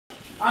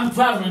I'm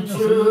travelling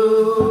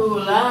through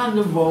a land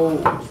of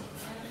woe.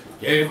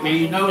 There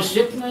be no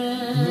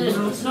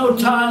sickness, no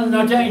toil,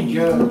 no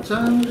danger,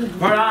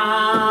 for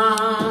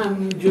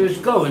I'm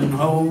just going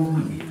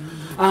home.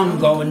 I'm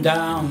going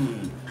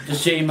down to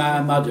see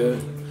my mother,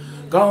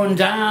 going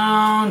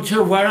down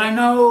to where I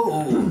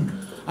know.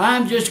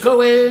 I'm just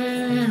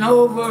going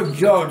over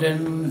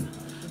Jordan,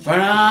 for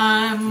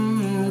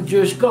I'm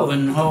just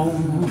going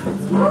home.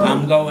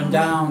 I'm going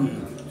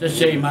down to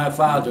see my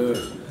father,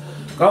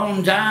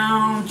 going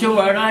down to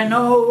where I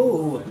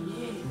know.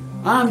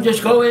 I'm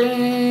just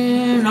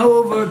going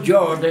over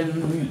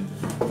Jordan,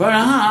 for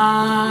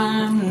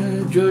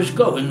I'm just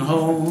going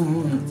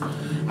home.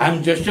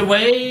 I'm just a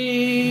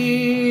wayfaring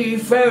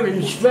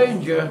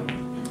stranger.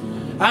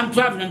 I'm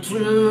travelling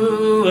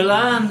through a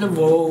land of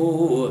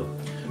woe.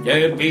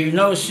 There'll be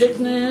no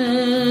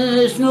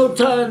sickness, no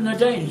toil, no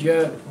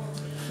danger,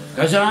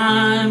 'cause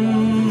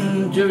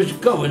I'm just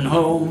going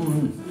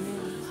home.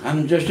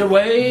 I'm just a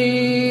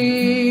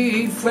wayfaring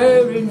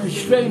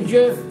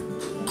stranger,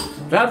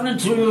 travelling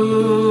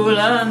through a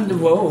land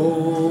of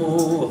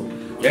woe.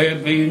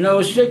 There'll be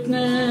no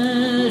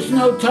sickness,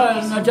 no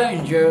toil, no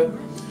danger,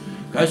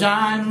 'cause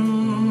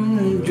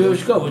I'm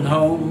just going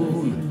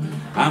home.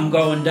 I'm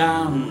going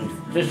down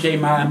to see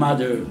my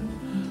mother,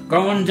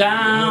 going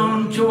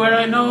down to where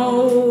I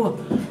know.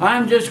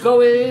 I'm just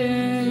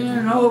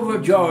going over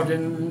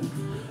Jordan,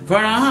 for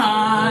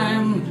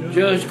I'm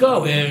just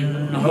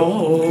going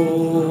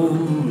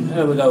home.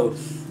 There we go.